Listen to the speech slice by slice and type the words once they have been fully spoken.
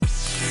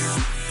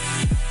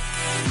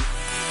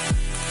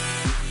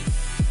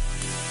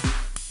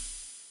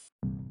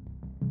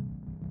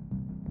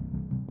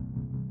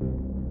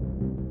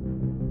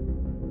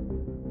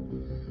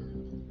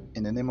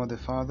of the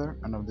Father,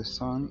 and of the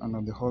Son, and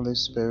of the Holy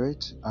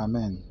Spirit.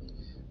 Amen.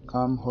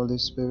 Come, Holy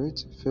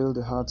Spirit, fill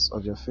the hearts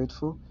of your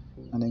faithful,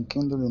 and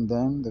enkindle in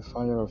them the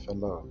fire of your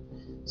love.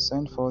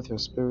 Send forth your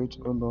Spirit,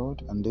 O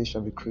Lord, and they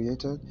shall be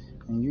created,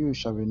 and you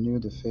shall renew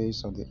the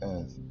face of the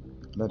earth.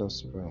 Let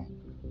us pray.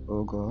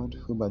 O God,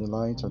 who by the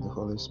light of the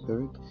Holy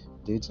Spirit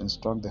did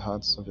instruct the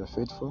hearts of your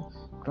faithful,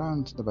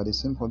 grant that by the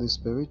same Holy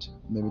Spirit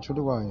may be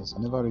truly wise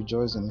and ever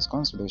rejoice in his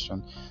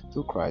consolation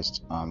through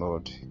Christ our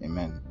Lord.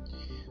 Amen.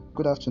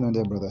 Good afternoon,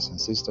 dear brothers and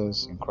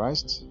sisters in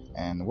Christ,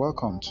 and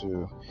welcome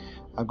to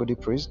Agodi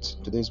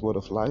Priest, today's Word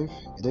of Life,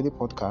 a daily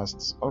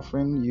podcast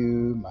offering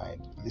you, my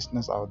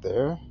listeners out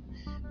there,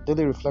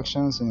 daily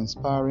reflections and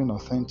inspiring,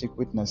 authentic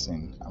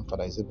witnessing. I'm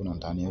Father Isabel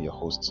Daniel, your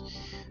host.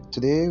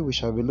 Today we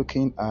shall be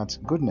looking at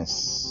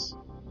goodness,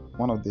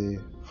 one of the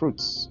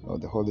fruits of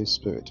the Holy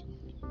Spirit.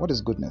 What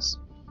is goodness?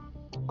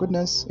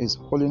 Goodness is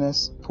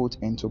holiness put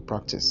into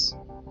practice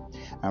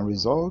and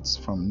results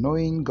from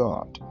knowing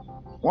God.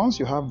 Once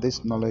you have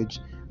this knowledge,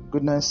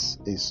 goodness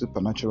is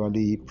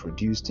supernaturally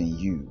produced in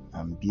you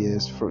and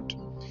bears fruit.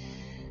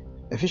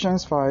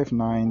 Ephesians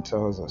 5:9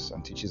 tells us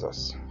and teaches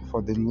us,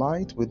 "For the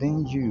light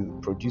within you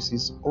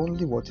produces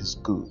only what is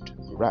good,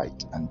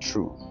 right, and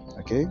true."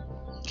 Okay?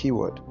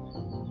 Keyword: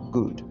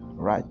 good,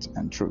 right,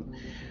 and true.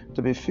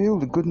 To be filled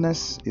with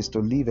goodness is to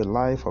live a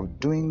life of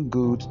doing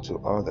good to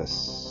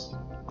others.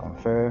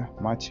 Compare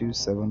Matthew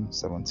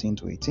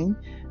 7:17-18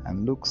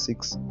 and Luke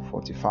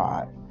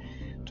 6:45.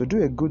 To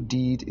do a good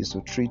deed is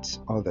to treat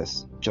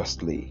others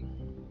justly.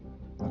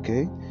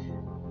 Okay?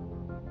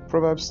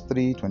 Proverbs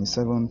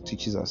 3:27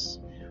 teaches us,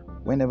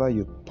 whenever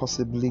you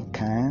possibly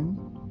can,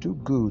 do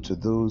good to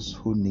those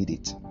who need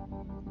it.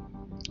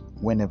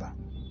 Whenever.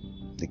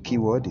 The key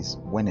word is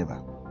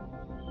whenever.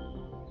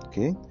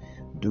 Okay?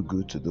 Do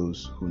good to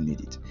those who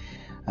need it.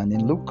 And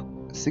in Luke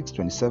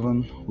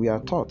 6:27, we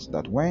are taught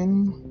that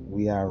when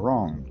we are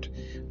wronged,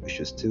 we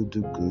should still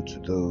do good to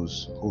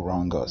those who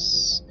wrong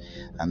us,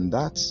 and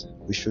that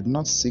we should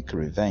not seek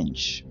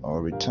revenge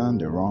or return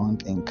the wrong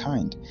in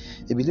kind.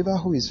 A believer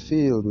who is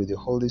filled with the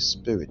Holy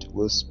Spirit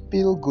will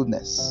spill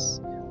goodness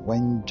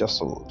when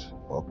jostled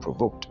or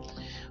provoked.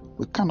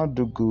 We cannot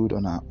do good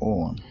on our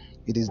own.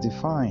 It is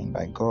defined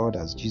by God,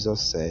 as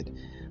Jesus said,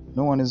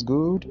 "No one is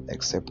good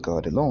except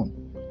God alone."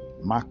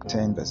 Mark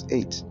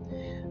 10:8.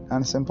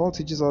 And St. Paul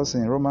teaches us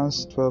in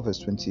Romans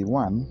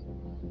 12:21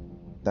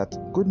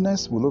 that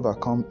goodness will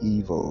overcome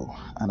evil,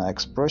 and our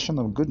expression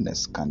of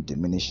goodness can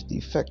diminish the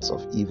effects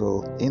of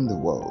evil in the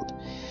world.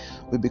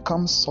 We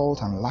become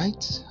salt and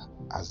light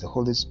as the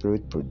Holy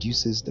Spirit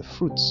produces the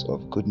fruits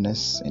of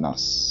goodness in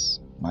us.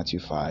 Matthew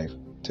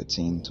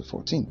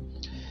 5:13-14.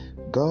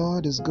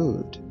 God is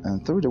good,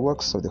 and through the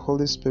works of the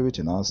Holy Spirit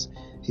in us,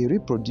 He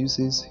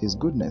reproduces His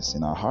goodness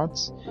in our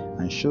hearts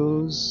and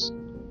shows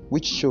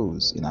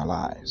in our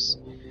lives.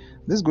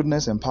 This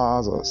goodness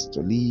empowers us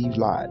to live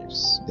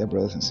lives, dear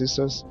brothers and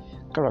sisters,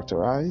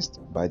 characterized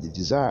by the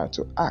desire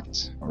to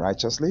act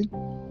righteously,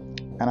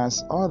 and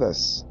as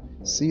others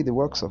see the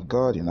works of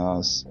God in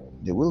us,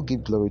 they will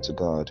give glory to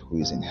God who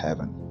is in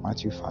heaven.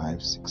 Matthew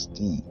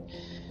 5:16.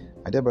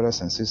 My dear brothers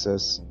and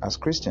sisters, as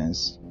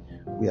Christians,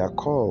 we are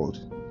called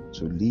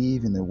to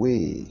live in a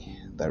way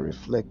that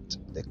reflects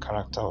the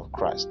character of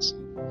Christ.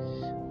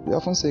 We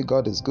often say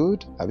God is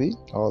good, Abby,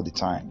 all the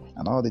time,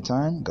 and all the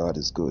time God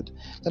is good.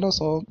 Let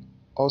us all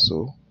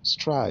also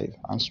strive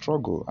and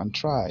struggle and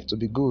try to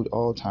be good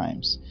all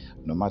times,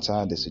 no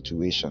matter the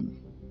situation,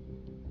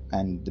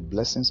 and the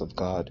blessings of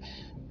God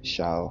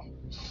shall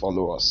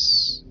follow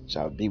us,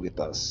 shall be with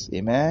us.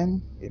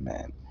 Amen.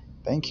 Amen.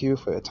 Thank you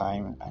for your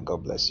time, and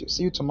God bless you.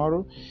 See you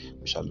tomorrow.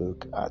 We shall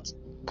look at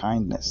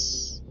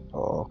kindness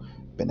or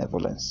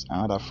benevolence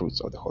and other fruits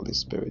of the Holy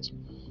Spirit.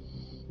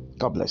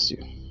 God bless you.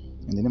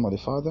 In the name of the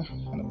Father,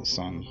 and of the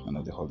Son, and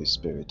of the Holy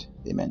Spirit.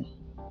 Amen.